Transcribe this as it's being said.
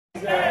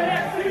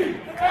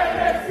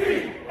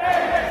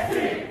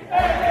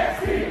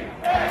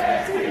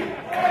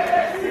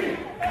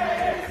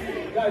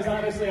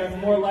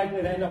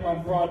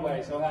on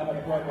Broadway, so how about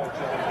a Broadway show?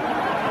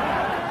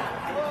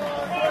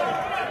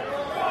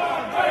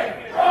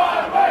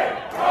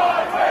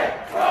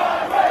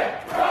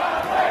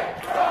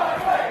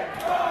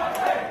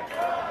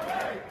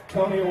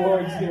 Tony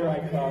Awards, here I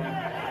come.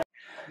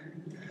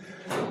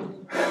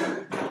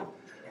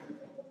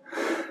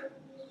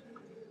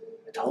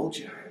 I told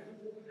you.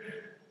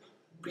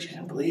 But you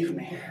didn't believe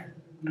me.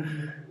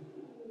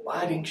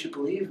 Why didn't you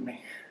believe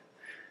me?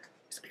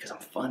 Is it because I'm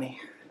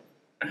funny?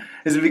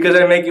 Is it because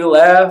I make you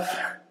laugh?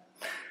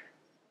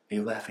 Are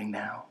you laughing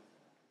now?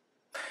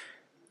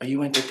 Are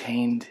you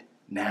entertained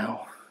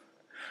now?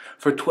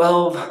 For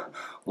 12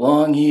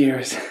 long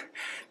years,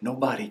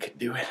 nobody could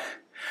do it.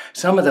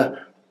 Some of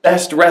the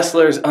best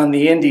wrestlers on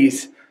the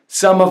indies,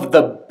 some of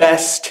the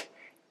best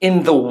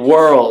in the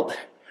world,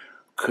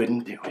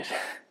 couldn't do it.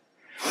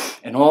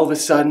 And all of a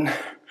sudden,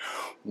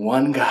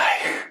 one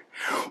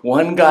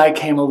guy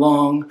came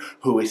along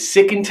who was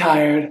sick and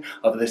tired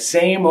of the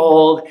same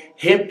old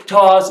hip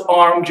toss,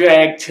 arm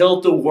drag,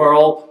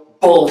 tilt-a-whirl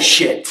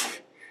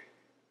bullshit.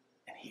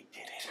 And he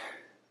did it.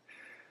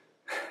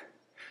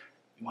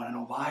 You want to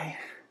know why?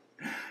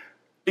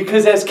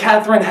 Because as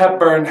Katharine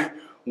Hepburn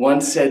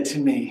once said to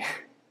me,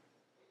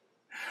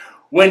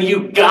 when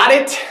you got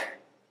it,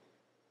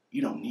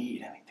 you don't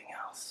need anything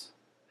else.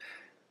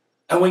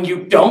 And when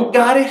you don't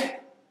got it,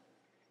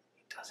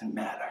 it doesn't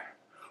matter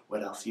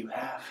what else you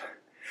have.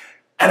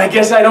 And I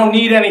guess I don't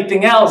need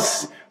anything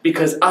else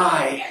because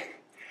I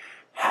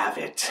have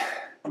it.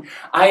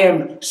 I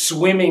am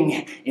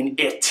swimming in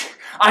it.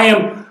 I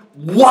am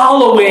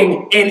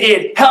wallowing in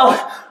it.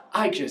 Hell,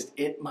 I just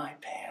ate my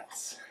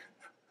pants.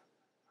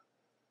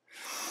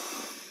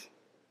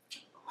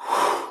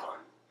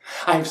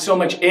 I have so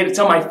much it, it's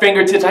on my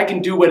fingertips, I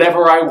can do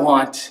whatever I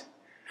want.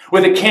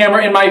 With a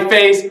camera in my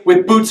face,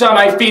 with boots on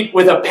my feet,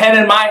 with a pen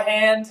in my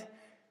hand,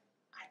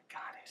 I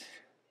got it.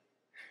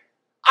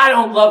 I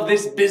don't love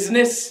this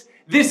business.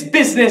 This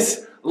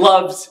business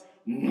loves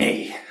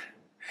me.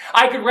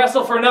 I could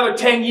wrestle for another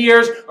 10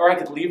 years, or I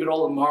could leave it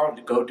all tomorrow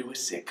to go do a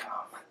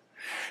sitcom.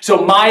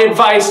 So my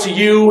advice to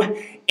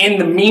you, in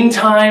the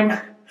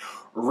meantime,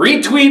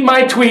 retweet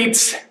my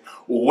tweets,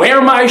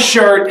 wear my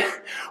shirt,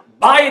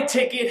 buy a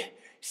ticket,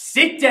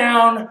 sit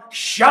down,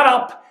 shut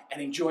up,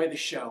 and enjoy the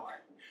show.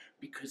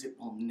 Because it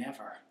will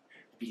never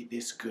be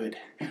this good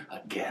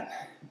again.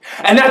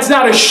 And that's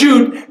not a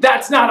shoot,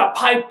 that's not a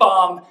pipe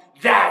bomb,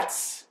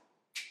 that's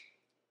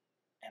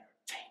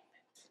entertainment.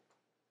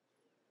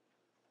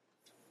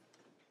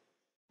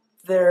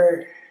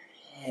 Their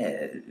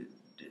head.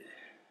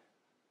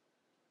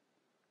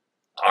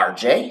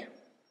 RJ.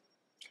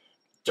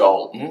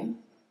 Dalton.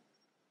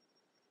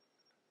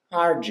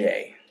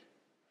 RJ.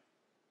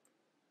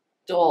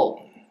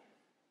 Dalton.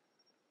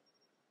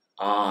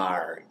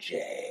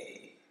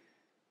 RJ.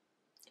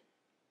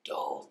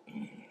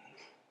 Dalton.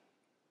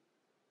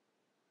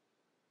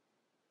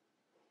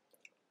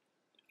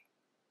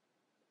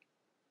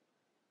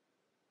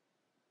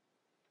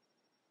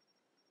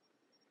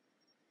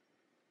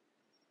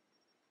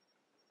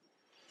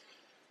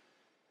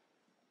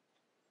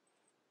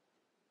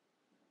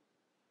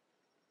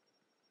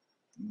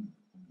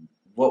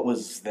 What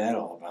was that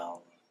all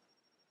about?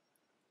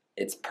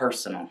 It's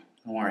personal.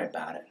 Don't worry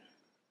about it.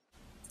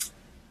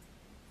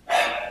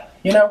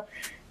 You know,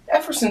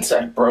 ever since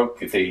I broke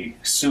the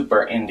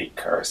super indie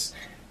curse,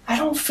 I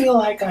don't feel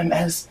like I'm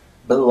as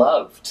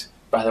beloved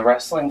by the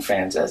wrestling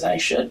fans as I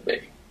should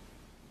be.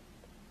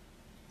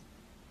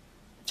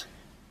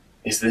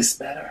 Is this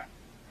better?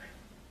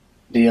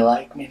 Do you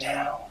like me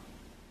now?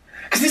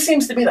 Because this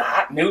seems to be the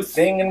hot new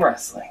thing in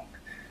wrestling.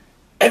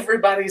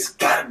 Everybody's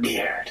got a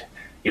beard.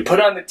 You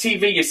put on the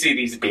TV, you see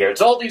these beards.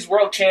 All these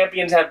world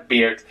champions have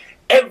beards.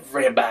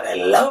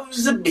 Everybody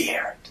loves a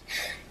beard.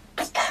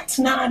 But that's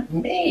not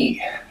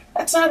me.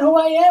 That's not who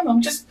I am. I'm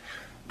just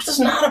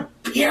not a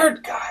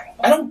beard guy.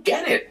 I don't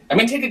get it. I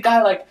mean, take a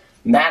guy like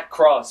Matt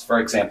Cross, for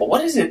example.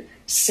 What does it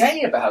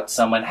say about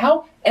someone?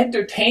 How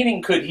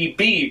entertaining could he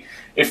be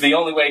if the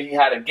only way he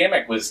had a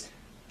gimmick was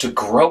to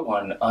grow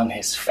one on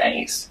his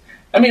face?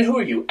 I mean, who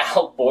are you,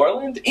 Al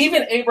Borland?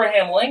 Even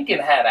Abraham Lincoln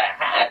had a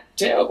hat,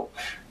 too.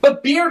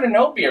 But beard or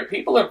no beard,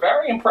 people are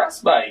very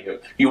impressed by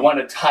you. You won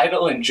a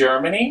title in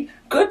Germany?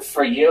 Good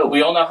for you.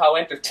 We all know how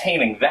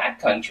entertaining that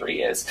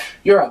country is.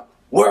 You're a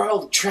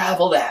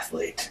world-traveled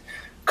athlete.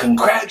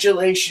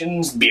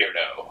 Congratulations,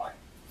 Beardo.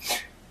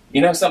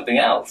 You know something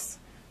else?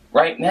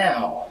 Right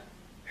now,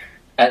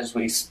 as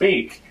we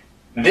speak,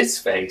 this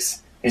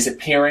face is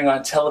appearing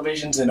on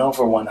televisions in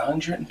over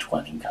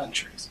 120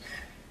 countries.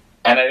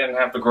 And I didn't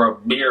have to grow a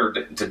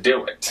beard to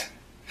do it.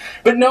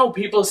 But no,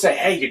 people say,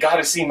 hey, you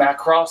gotta see Matt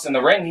Cross in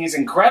the ring. He's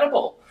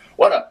incredible.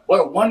 What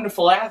a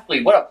wonderful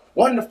athlete. What a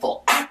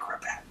wonderful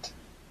acrobat.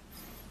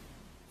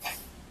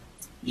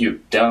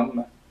 You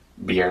dumb,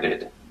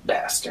 bearded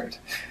bastard.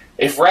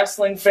 If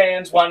wrestling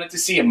fans wanted to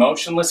see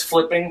emotionless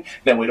flipping,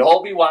 then we'd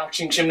all be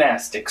watching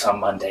gymnastics on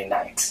Monday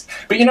nights.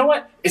 But you know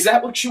what? Is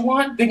that what you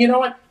want? Then you know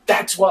what?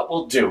 That's what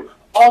we'll do.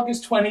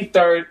 August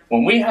 23rd,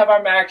 when we have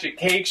our match at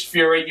Caged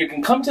Fury, you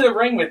can come to the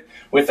ring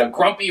with a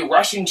grumpy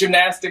Russian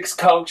gymnastics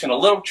coach and a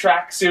little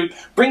tracksuit.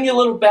 Bring your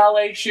little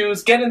ballet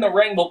shoes, get in the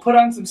ring, we'll put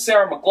on some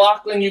Sarah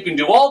McLachlan. You can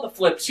do all the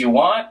flips you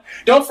want.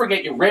 Don't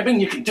forget your ribbon,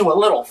 you can do a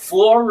little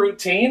floor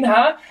routine,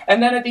 huh?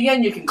 And then at the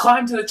end, you can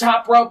climb to the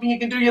top rope and you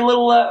can do your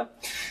little,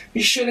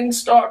 your shooting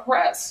star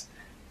press.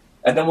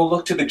 And then we'll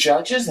look to the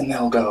judges and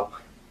they'll go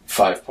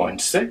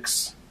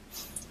 5.6,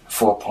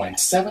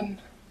 4.7,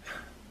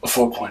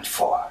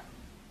 4.4.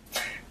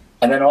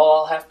 And then all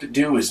I'll have to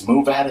do is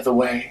move out of the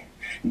way,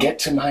 get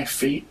to my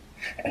feet,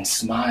 and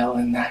smile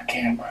in that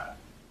camera.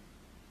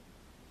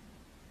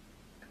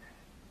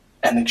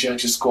 And the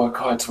judges'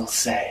 scorecards will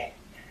say,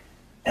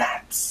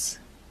 that's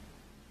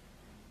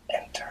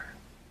entertainment.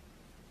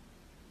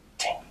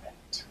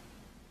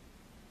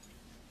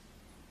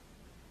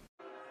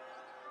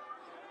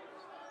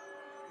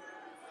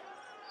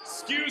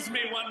 Excuse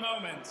me one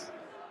moment.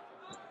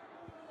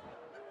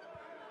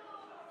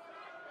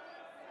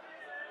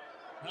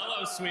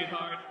 Hello,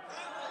 sweetheart.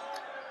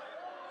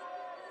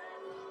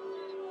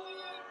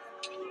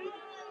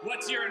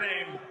 What's your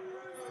name?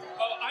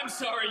 Oh, I'm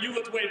sorry, you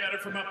looked way better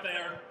from up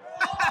there.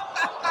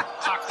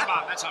 Oh, come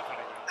on, that's not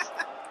funny.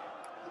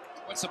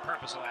 What's the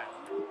purpose of that?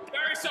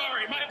 Very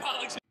sorry, my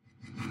apologies.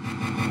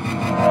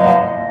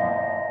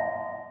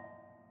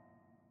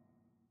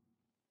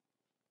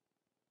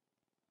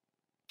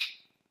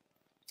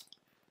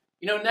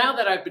 You know, now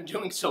that I've been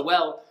doing so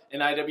well in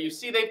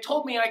IWC, they've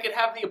told me I could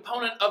have the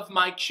opponent of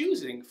my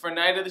choosing for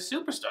Night of the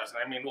Superstars. And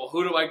I mean, well,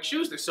 who do I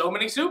choose? There's so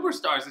many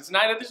superstars. It's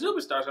Night of the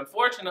Superstars.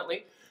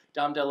 Unfortunately,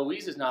 Dom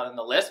DeLuise is not on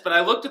the list, but I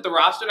looked at the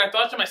roster and I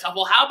thought to myself,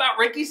 well, how about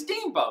Ricky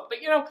Steamboat?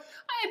 But, you know,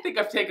 I think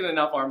I've taken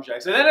enough arm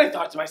drags. And then I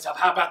thought to myself,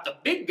 how about the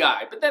big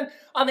guy? But then,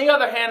 on the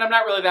other hand, I'm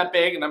not really that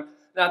big and I'm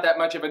not that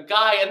much of a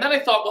guy. And then I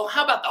thought, well,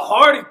 how about the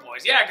Hardy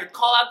Boys? Yeah, I could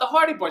call out the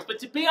Hardy Boys. But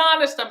to be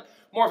honest, I'm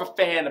more of a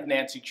fan of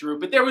Nancy Drew.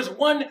 But there was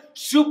one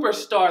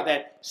superstar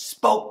that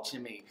spoke to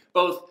me,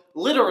 both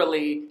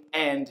literally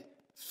and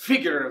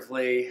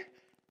figuratively.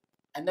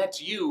 And that's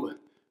you,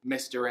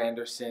 Mr.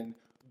 Anderson.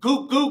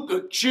 Gook, gook,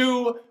 gook,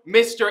 chew,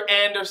 Mr.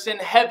 Anderson.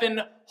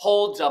 Heaven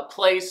holds a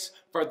place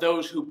for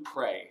those who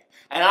pray.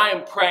 And I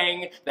am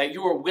praying that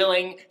you are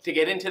willing to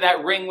get into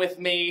that ring with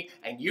me,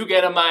 and you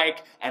get a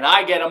mic, and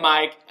I get a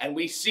mic, and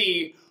we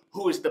see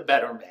who is the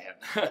better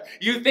man.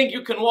 You think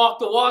you can walk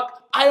the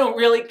walk? I don't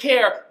really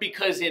care,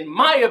 because in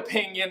my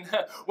opinion,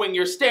 when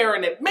you're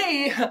staring at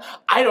me,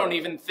 I don't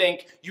even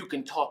think you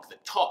can talk the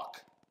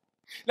talk.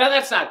 Now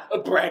that's not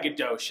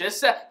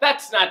braggadocious,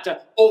 that's not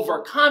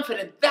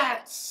overconfident,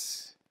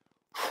 that's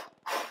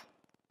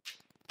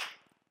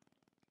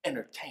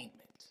entertainment.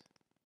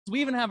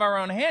 We even have our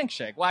own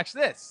handshake. Watch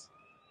this.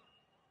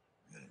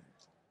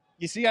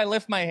 You see, I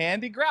lift my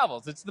hand, he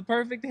grovels. It's the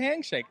perfect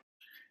handshake.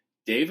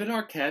 David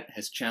Arquette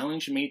has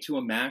challenged me to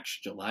a match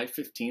July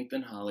 15th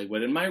in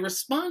Hollywood, and my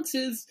response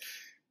is,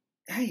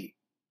 hey,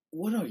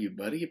 what are you,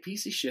 buddy, a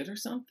piece of shit or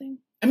something?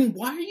 I mean,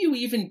 why are you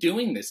even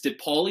doing this? Did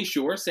Pauly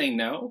Shore say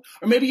no?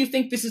 Or maybe you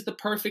think this is the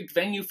perfect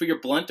venue for your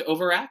blunt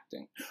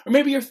overacting. Or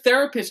maybe your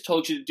therapist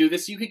told you to do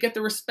this so you could get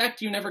the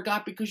respect you never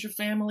got because your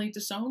family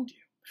disowned you.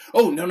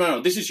 Oh,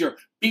 no, this is your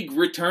big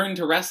return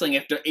to wrestling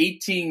after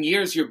 18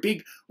 years, your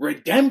big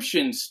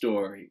redemption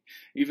story.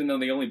 Even though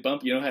the only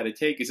bump you know how to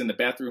take is in the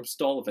bathroom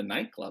stall of a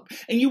nightclub.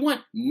 And you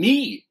want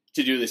me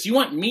to do this. You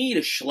want me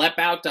to schlep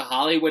out to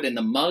Hollywood in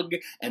the mug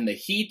and the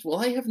heat. Well,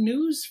 I have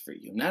news for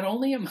you. Not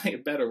only am I a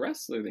better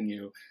wrestler than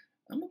you,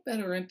 I'm a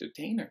better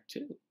entertainer,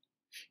 too.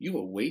 You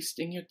are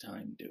wasting your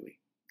time, Dewey.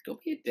 Go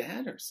be a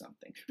dad or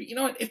something. But you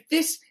know what? If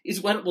this is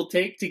what it will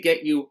take to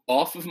get you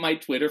off of my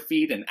Twitter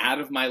feed and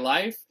out of my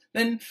life,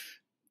 then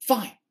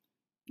fine.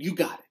 You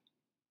got it.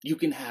 You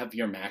can have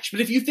your match. But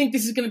if you think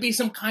this is going to be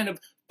some kind of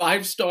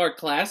 5-star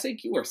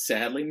classic, you are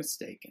sadly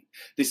mistaken.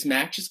 This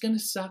match is going to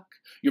suck.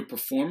 Your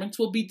performance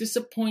will be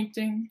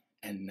disappointing,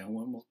 and no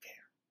one will care.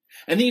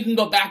 And then you can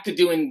go back to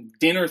doing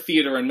dinner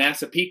theater in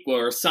Massapequa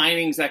or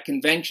signings at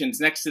conventions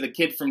next to the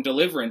kid from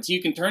Deliverance.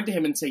 You can turn to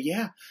him and say,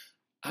 yeah,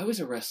 I was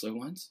a wrestler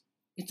once.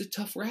 It's a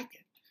tough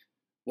racket.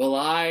 Well,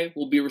 I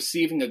will be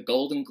receiving a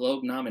Golden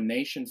Globe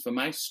nomination for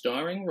my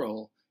starring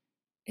role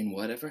in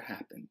Whatever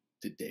Happened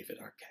to David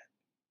Arquette.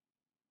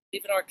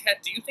 David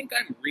Arquette, do you think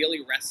I'm really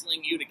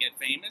wrestling you to get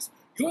famous?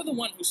 You're the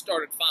one who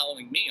started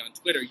following me on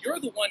Twitter. You're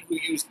the one who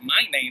used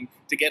my name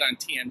to get on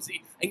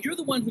TMZ. And you're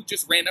the one who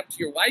just ran up to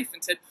your wife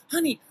and said,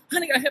 honey,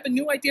 I have a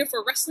new idea for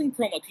a wrestling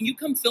promo. Can you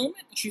come film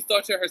it? And she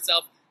thought to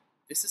herself,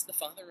 this is the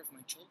father of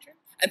my children?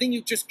 And then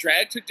you just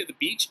dragged her to the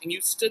beach and you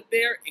stood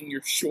there in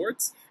your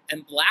shorts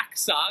and black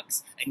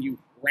socks and you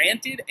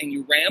ranted and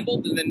you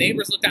rambled and the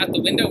neighbors looked out the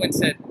window and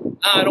said,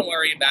 don't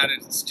worry about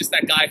it. It's just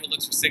that guy who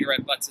looks for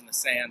cigarette butts in the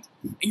sand.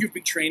 And you've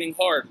been training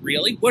hard,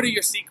 really? What are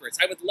your secrets?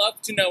 I would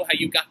love to know how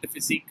you got the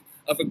physique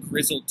of a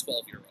grizzled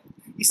 12-year-old.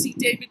 You see,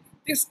 David,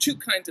 there's two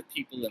kinds of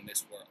people in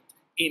this world,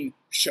 in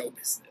show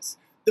business.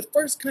 The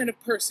first kind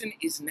of person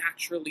is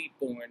naturally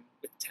born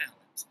with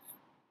talent,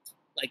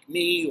 like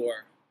me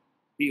or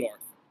B.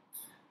 Arthur.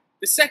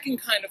 The second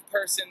kind of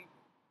person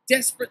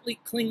desperately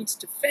clings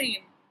to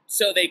fame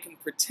so they can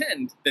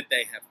pretend that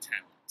they have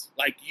talent,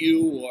 like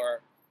you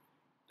or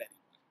Betty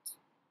White.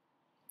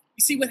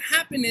 You see, what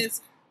happened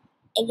is,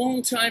 a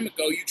long time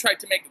ago, you tried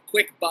to make a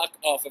quick buck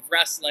off of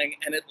wrestling,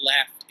 and it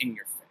laughed in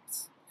your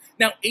face.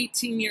 Now,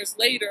 18 years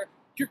later,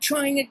 you're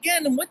trying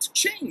again, and what's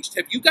changed?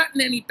 Have you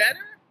gotten any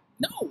better?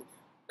 No.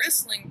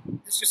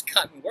 Wrestling has just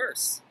gotten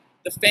worse.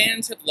 The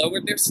fans have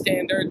lowered their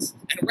standards,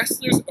 and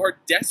wrestlers are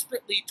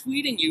desperately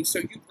tweeting you so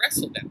you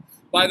wrestle them.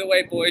 By the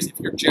way, boys, if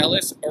you're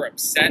jealous or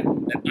upset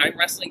that I'm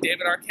wrestling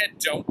David Arquette,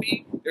 don't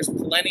be. There's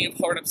plenty of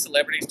hard-up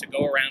celebrities to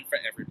go around for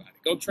everybody.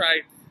 Go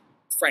try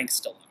Frank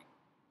Stallone.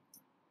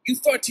 You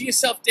thought to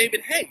yourself,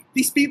 David, hey,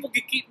 these people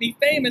could keep me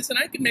famous and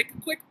I could make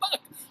a quick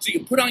buck. So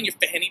you put on your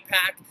fanny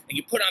pack and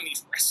you put on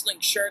these wrestling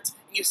shirts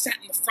and you sat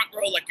in the front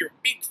row like you're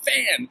a big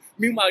fan.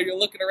 Meanwhile, you're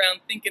looking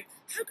around thinking,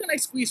 how can I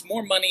squeeze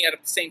more money out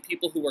of the same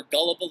people who were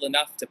gullible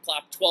enough to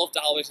plop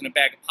 $12 in a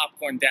bag of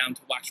popcorn down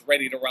to watch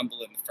Ready to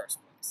Rumble in the first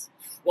place?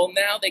 Well,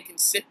 now they can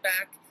sit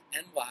back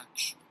and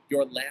watch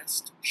your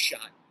last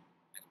shot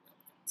at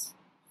relevance.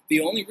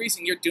 The only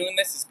reason you're doing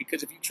this is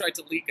because if you tried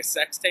to leak a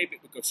sex tape,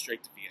 it would go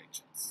straight to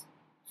VHS.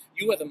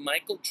 You are the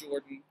Michael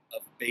Jordan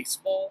of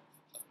baseball,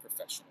 of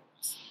professional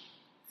wrestling.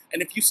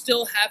 And if you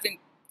still haven't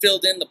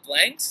filled in the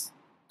blanks,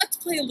 let's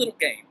play a little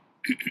game.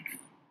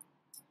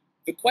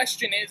 The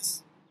question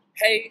is,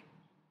 hey,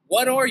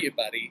 what are you,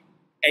 buddy?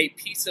 A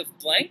piece of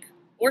blank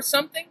or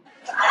something?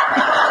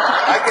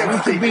 I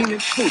get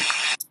convenient food.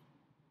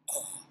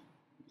 Oh,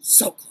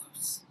 so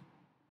close.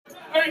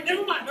 All right,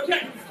 never mind.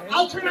 Okay,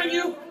 I'll turn on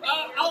you.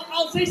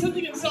 I'll say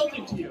something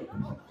insulting to you.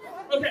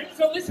 Okay,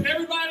 so listen,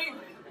 everybody.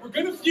 We're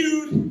gonna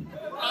feud.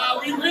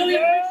 We really appreciate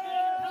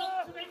your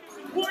help to make this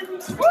important.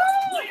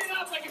 Play it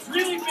up like it's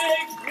really big.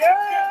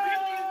 Yeah.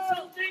 Really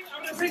insulting.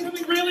 I'm gonna say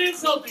something really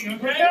insulting.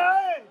 Okay.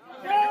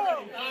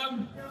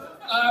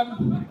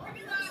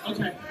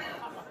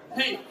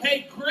 Okay.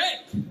 Hey,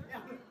 Greg.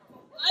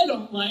 I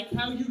don't like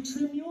how you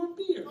trim your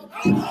beard.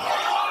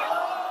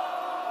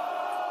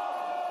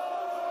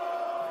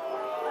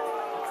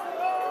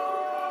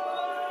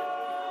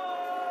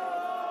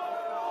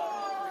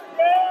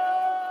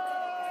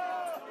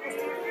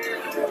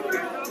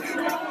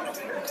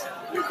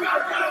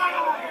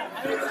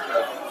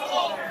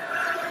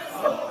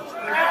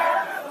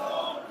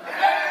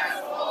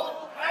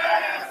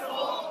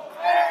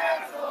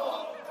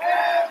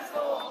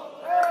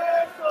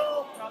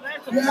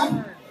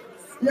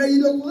 Yeah, you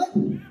know what?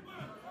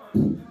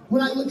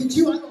 When I look at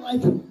you, I don't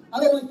like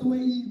the way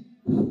you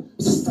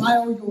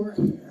style your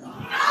hair.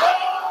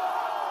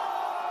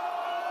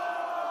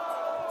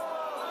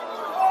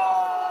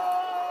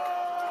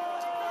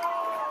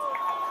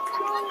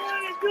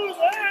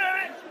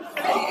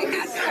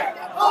 Holy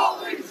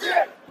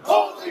shit!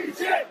 Holy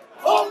shit!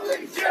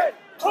 Holy shit!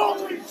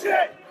 Holy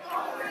shit!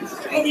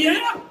 Oh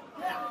yeah?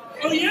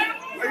 Oh yeah?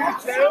 Are you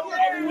too?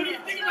 What do you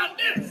think about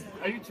this?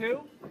 Are you too?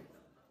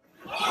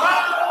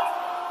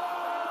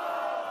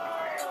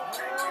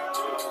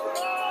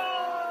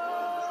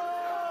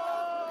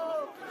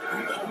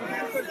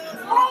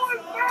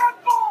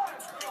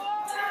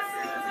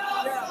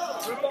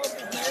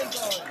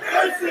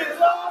 This is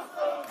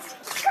awesome!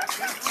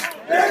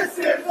 This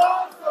is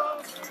awesome!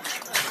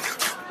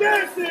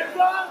 This is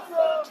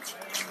awesome!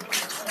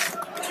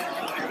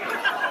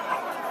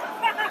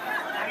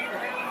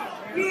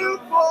 You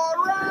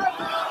forever!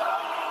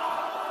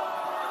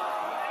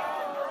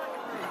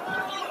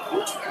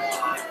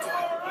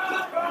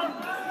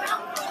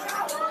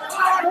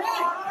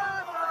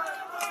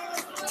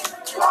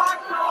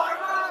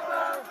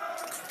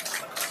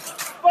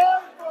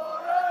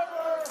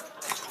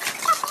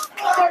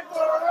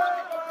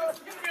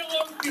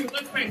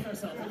 Let's face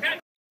ourselves, okay?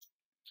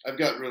 I've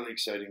got really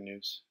exciting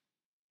news.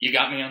 You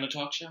got me on the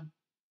talk show?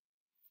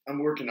 I'm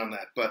working on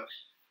that, but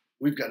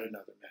we've got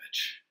another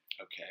match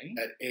Okay.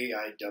 at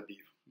AIW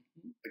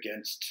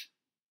against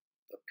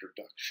the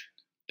production.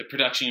 The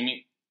production, you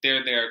mean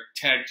they're their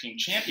tag team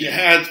champions?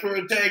 Yeah, it's for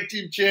a tag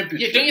team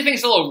championship. Yeah, don't you think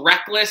it's a little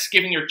reckless,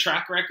 given your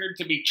track record,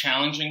 to be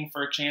challenging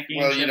for a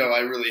championship? Well, you know, I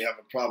really have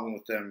a problem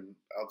with them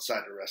outside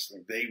of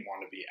wrestling. They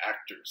want to be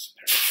actors,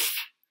 apparently.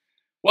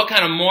 What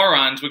kind of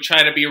morons would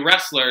try to be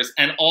wrestlers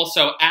and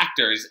also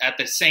actors at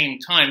the same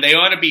time? They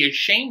ought to be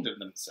ashamed of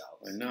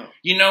themselves. I know.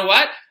 You know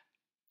what?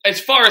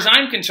 As far as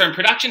I'm concerned,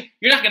 production,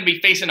 you're not going to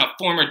be facing a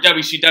former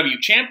WCW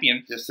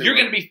champion. Yes, they You're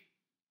going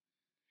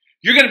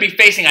to be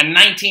facing a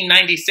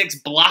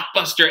 1996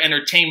 Blockbuster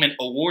Entertainment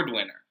Award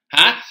winner.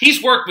 Huh?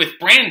 He's worked with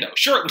Brando.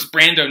 Sure, it was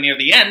Brando near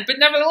the end, but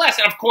nevertheless,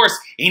 and of course,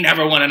 he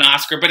never won an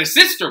Oscar, but his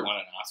sister won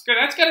an Oscar.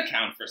 That's got to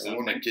count for They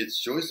something. won a Kids'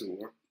 Choice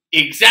Award.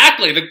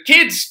 Exactly. The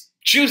kids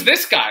choose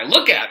this guy.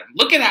 Look at him.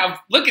 Look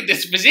at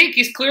this physique.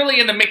 He's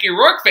clearly in the Mickey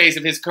Rourke phase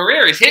of his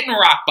career. He's hitting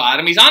rock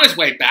bottom. He's on his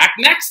way back.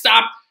 Next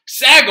stop,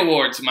 SAG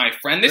Awards, my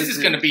friend. This is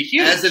going to be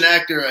huge. As an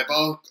actor, I've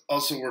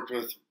also worked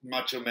with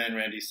Macho Man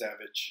Randy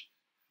Savage.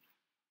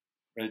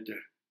 Right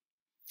there.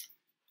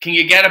 Can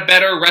you get a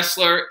better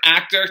wrestler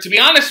actor? To be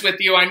honest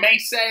with you, I may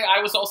say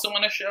I was also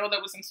on a show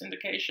that was in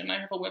syndication. I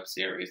have a web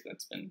series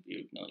that's been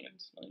viewed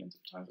millions of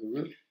times.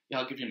 Really? Yeah,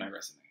 I'll give you my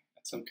resume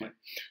at some point.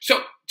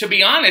 So, to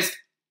be honest,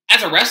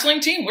 as a wrestling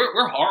team,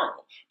 we're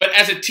horrible. But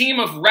as a team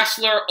of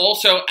wrestler,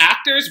 also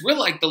actors, we're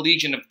like the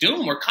Legion of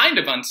Doom. We're kind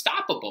of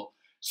unstoppable.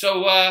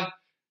 So,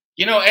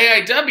 you know,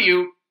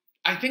 AIW,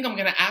 I think I'm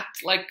going to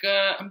act like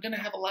I'm going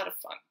to have a lot of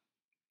fun.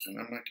 And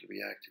I'm not going to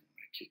be acting when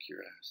I kick your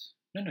ass.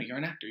 No, you're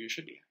an actor. You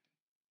should be.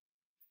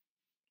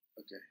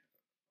 Okay.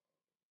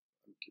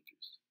 I'm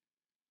confused.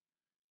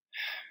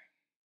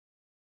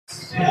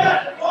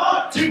 Get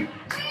fucked!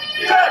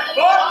 Get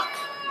fucked!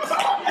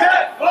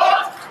 Get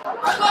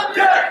fucked!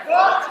 Get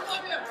fucked!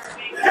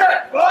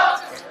 Get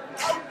fucked!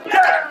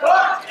 Get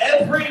fucked!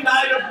 Every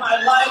night of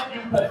my life,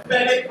 you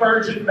pathetic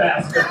virgin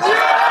bastard.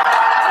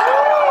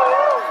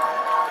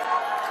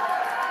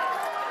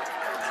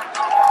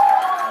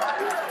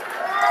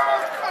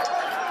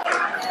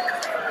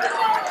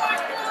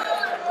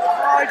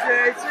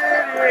 RJ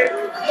City!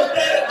 You'll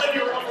get it when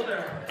you're older.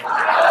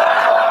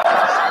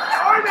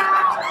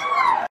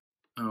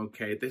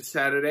 Okay, this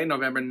Saturday,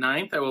 November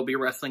 9th, I will be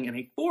wrestling in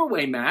a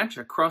four-way match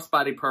at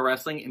Crossbody Pro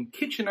Wrestling in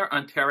Kitchener,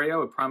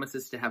 Ontario. It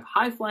promises to have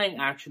high-flying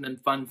action and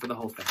fun for the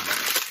whole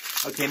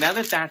family. Okay, now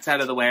that that's out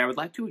of the way, I would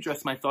like to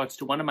address my thoughts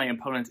to one of my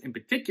opponents, in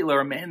particular,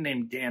 a man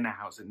named Dan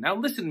Housen. Now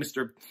listen,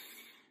 Mr.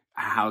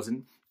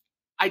 Housen,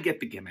 I get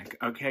the gimmick,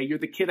 okay? You're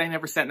the kid I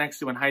never sat next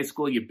to in high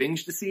school. You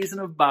binged a season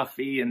of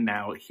Buffy, and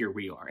now here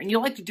we are. And you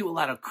like to do a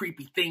lot of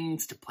creepy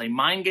things, to play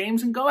mind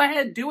games, and go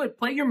ahead, do it.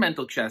 Play your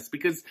mental chess,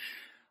 because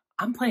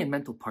I'm playing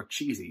mental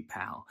Parcheesi,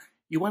 pal.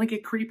 You want to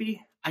get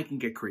creepy? I can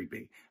get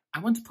creepy. I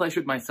once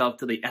pleasured myself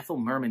to the Ethel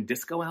Merman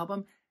disco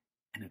album,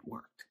 and it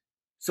worked.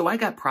 So I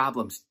got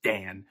problems,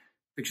 Dan.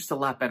 They're just a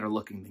lot better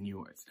looking than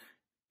yours.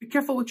 Be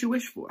careful what you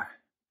wish for,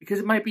 because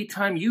it might be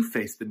time you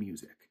face the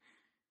music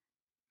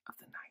of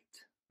the night.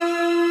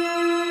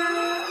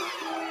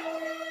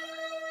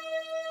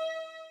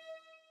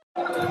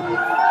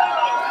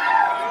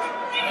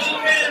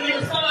 Man,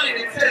 your sign,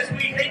 it says we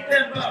hate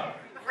them both.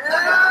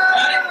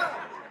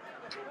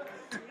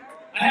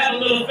 I have a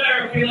little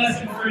therapy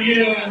lesson for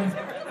you, and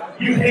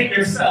you hate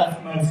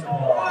yourself most of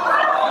all.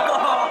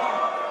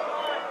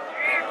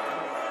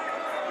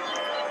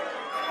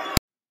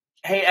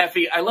 Hey,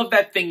 Effie, I love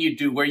that thing you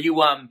do where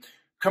you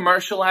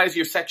commercialize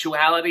your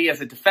sexuality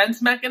as a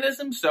defense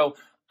mechanism, so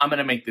I'm going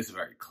to make this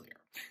very clear.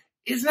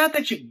 It's not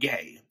that you're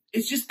gay.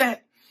 It's just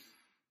that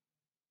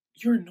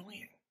you're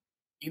annoying.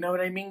 You know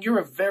what I mean? You're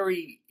a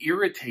very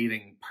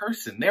irritating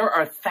person. There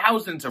are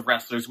thousands of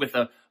wrestlers with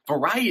a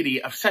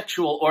variety of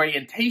sexual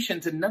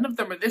orientations, and none of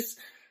them are this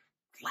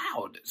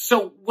loud.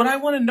 So what I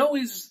want to know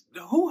is,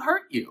 who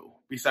hurt you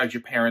besides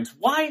your parents?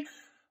 Why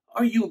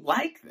are you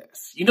like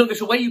this? You know,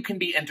 there's a way you can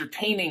be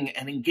entertaining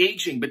and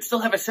engaging, but still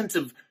have a sense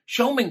of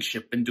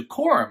showmanship and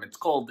decorum. It's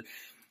called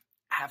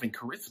having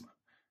charisma.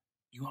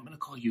 You want me to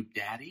call you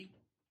Daddy?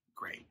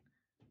 Great.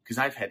 Because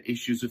I've had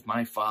issues with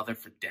my father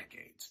for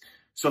decades.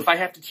 So if I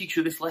have to teach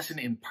you this lesson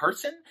in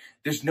person,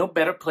 there's no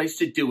better place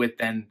to do it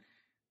than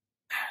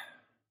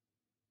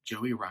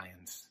Joey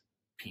Ryan's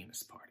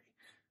penis party.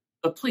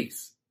 But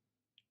please,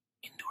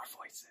 indoor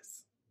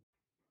voices.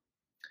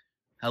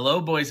 Hello,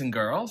 boys and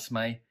girls.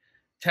 My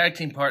tag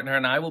team partner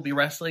and I will be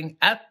wrestling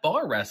at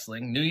Bar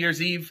Wrestling New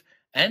Year's Eve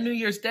and New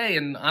Year's Day,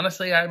 and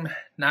honestly, I'm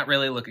not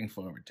really looking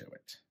forward to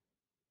it.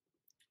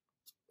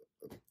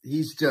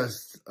 He's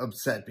just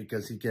upset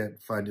because he can't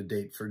find a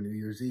date for New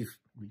Year's Eve.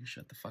 Will you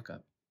shut the fuck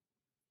up?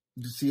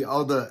 You see,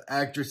 all the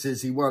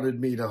actresses he wanted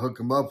me to hook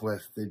him up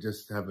with, they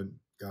just haven't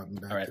gotten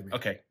back to me.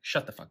 Okay,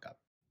 shut the fuck up.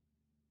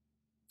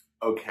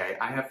 Okay,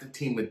 I have to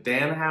team with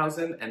Dan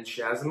Housen and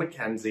Shazza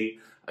McKenzie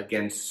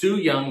against Sue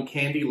Young,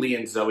 Candy Lee,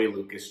 and Zoe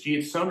Lucas. Gee,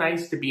 it's so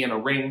nice to be in a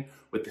ring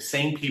with the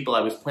same people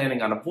I was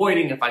planning on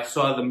avoiding if I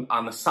saw them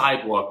on the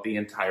sidewalk the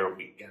entire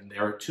weekend.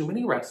 There are too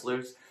many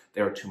wrestlers,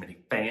 there are too many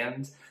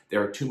fans,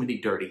 there are too many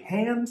dirty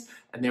hands,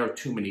 and there are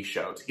too many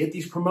shows. Yet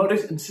these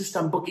promoters insist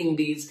on booking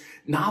these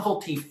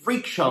novelty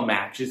freak show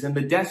matches in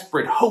the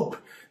desperate hope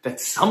that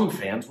some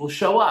fans will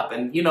show up.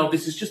 And, you know,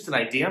 this is just an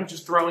idea. I'm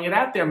just throwing it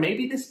out there.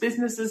 Maybe this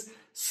business is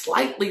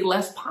slightly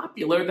less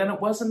popular than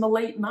it was in the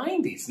late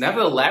 90s.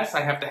 Nevertheless,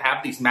 I have to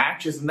have these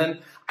matches, and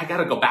then I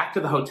gotta go back to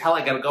the hotel,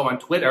 I gotta go on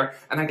Twitter,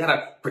 and I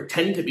gotta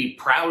pretend to be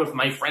proud of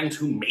my friends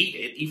who made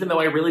it, even though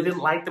I really didn't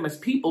like them as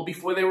people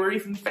before they were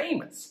even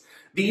famous.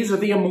 These are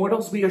the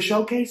immortals we are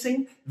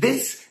showcasing.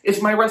 This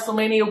is my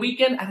WrestleMania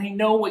weekend, and I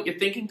know what you're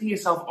thinking to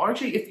yourself,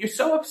 Archie. If you're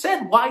so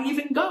upset, why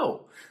even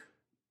go?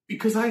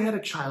 Because I had a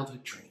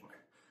childhood dream.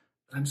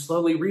 But I'm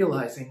slowly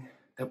realizing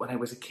that when I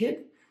was a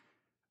kid,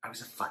 I was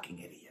a fucking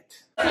idiot.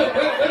 So,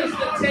 what is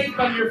the tape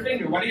on your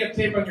finger? Why do you have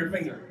tape on your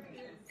finger?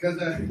 Because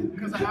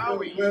of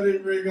Howie.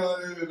 Wedding ring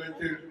on it, and I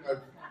took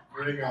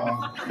my ring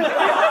off.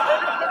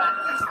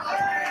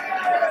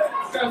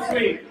 So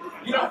sweet.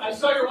 You know, I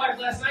saw your wife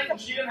last night, and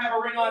she didn't have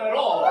a ring on at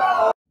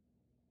all.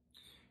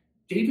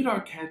 David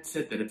Arquette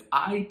said that if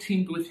I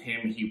teamed with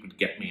him, he would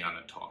get me on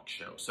a talk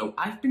show. So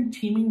I've been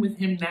teaming with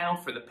him now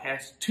for the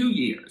past 2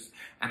 years.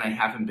 And I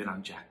haven't been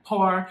on Jack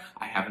Parr,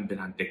 I haven't been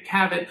on Dick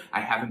Cavett, I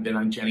haven't been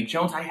on Jenny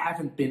Jones, I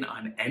haven't been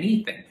on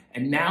anything.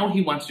 And now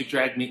he wants to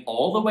drag me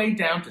all the way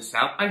down to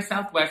South by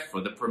Southwest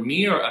for the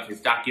premiere of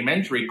his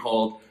documentary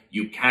called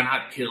You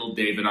Cannot Kill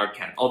David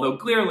Arquette. Although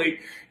clearly,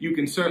 you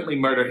can certainly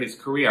murder his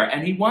career.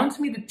 And he wants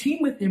me to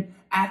team with him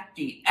at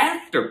the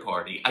after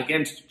party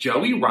against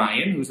Joey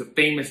Ryan, who's a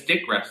famous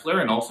Dick wrestler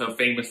and also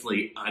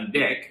famously a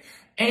Dick,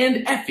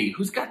 and Effie,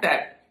 who's got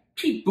that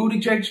Pete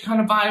Buttigieg kind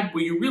of vibe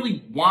where you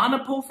really want to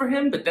pull for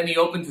him, but then he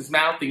opens his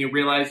mouth and you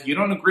realize you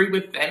don't agree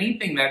with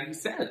anything that he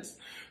says.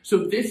 So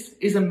this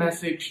is a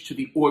message to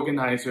the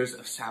organizers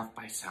of South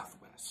by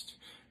Southwest.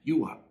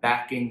 You are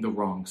backing the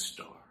wrong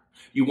star.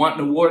 You want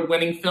an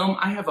award-winning film?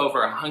 I have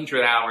over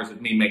 100 hours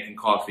of me making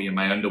coffee in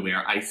my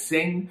underwear. I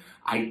sing,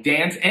 I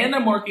dance, and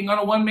I'm working on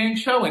a one-man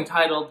show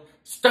entitled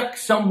Stuck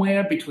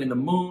Somewhere Between the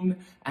Moon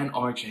and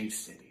RJ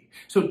City.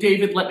 So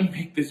David, let me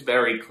make this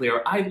very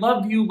clear. I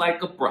love you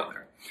like a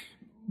brother,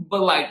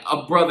 but like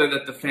a brother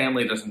that the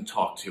family doesn't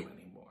talk to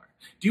anymore.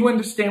 Do you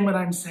understand what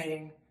I'm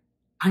saying?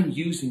 I'm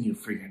using you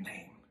for your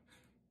name.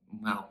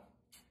 Well,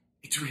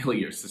 it's really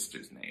your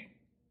sister's name.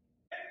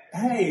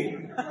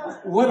 Hey,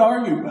 what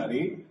are you,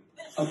 buddy?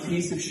 A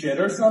piece of shit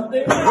or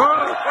something?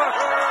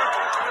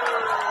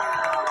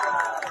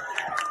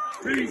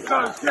 Piece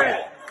of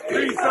shit!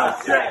 Piece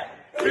of shit!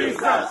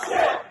 Piece of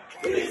shit!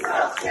 Piece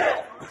of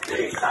shit!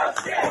 Piece of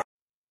shit!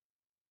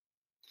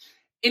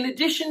 In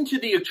addition to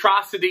the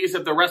atrocities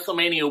of the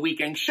WrestleMania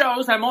weekend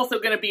shows, I'm also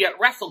going to be at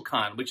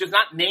WrestleCon, which is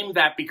not named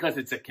that because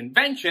it's a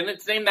convention.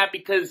 It's named that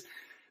because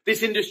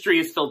this industry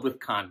is filled with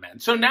con men.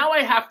 So now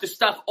I have to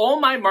stuff all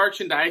my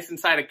merchandise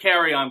inside a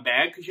carry-on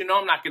bag, because you know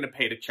I'm not going to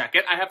pay to check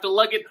it. I have to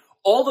lug it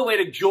all the way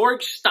to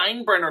George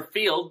Steinbrenner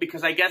Field,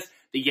 because I guess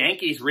the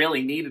Yankees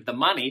really needed the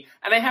money.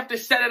 And I have to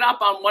set it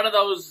up on one of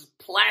those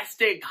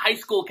plastic high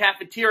school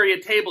cafeteria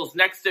tables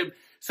next to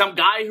some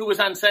guy who was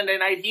on Sunday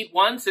Night Heat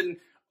once and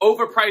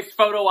overpriced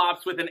photo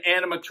ops with an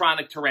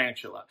animatronic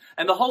tarantula.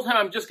 And the whole time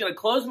I'm just going to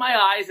close my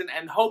eyes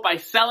and hope I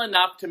sell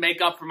enough to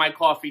make up for my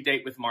coffee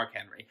date with Mark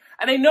Henry.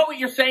 And I know what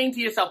you're saying to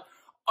yourself,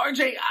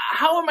 RJ,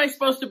 how am I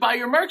supposed to buy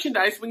your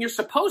merchandise when you're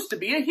supposed to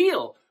be a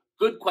heel?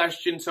 Good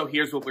question, so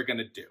here's what we're going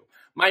to do.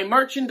 My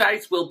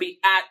merchandise will be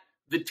at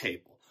the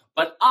table,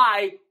 but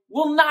I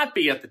will not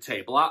be at the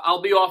table.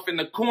 I'll be off in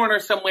the corner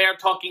somewhere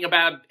talking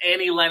about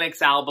Annie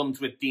Lennox albums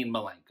with Dean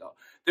Malenko.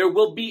 There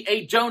will be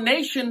a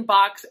donation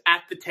box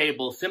at the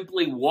table.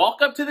 Simply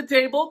walk up to the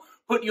table,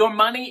 put your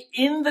money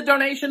in the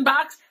donation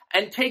box,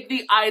 and take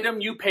the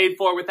item you paid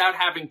for without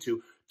having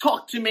to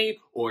talk to me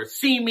or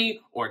see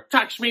me or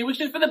touch me, which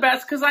is for the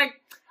best because I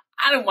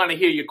didn't want to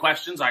hear your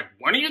questions like,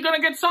 when are you going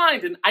to get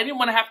signed? And I didn't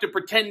want to have to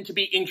pretend to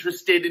be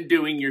interested in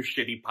doing your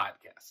shitty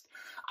podcast.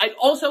 I'd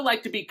also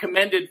like to be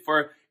commended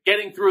for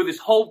getting through this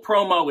whole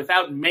promo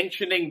without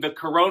mentioning the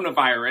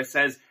coronavirus,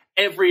 as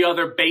every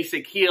other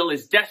basic heel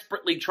is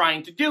desperately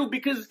trying to do,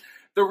 because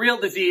the real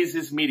disease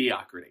is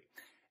mediocrity.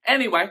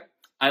 Anyway,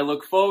 I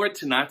look forward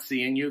to not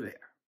seeing you there.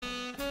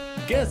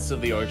 Guests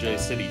of the RJ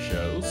City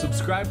Show,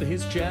 subscribe to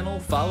his channel,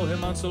 follow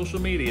him on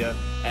social media,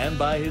 and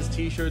buy his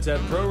t-shirts at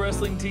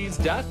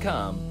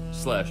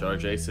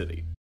ProWrestlingTees.com/RJ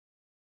City.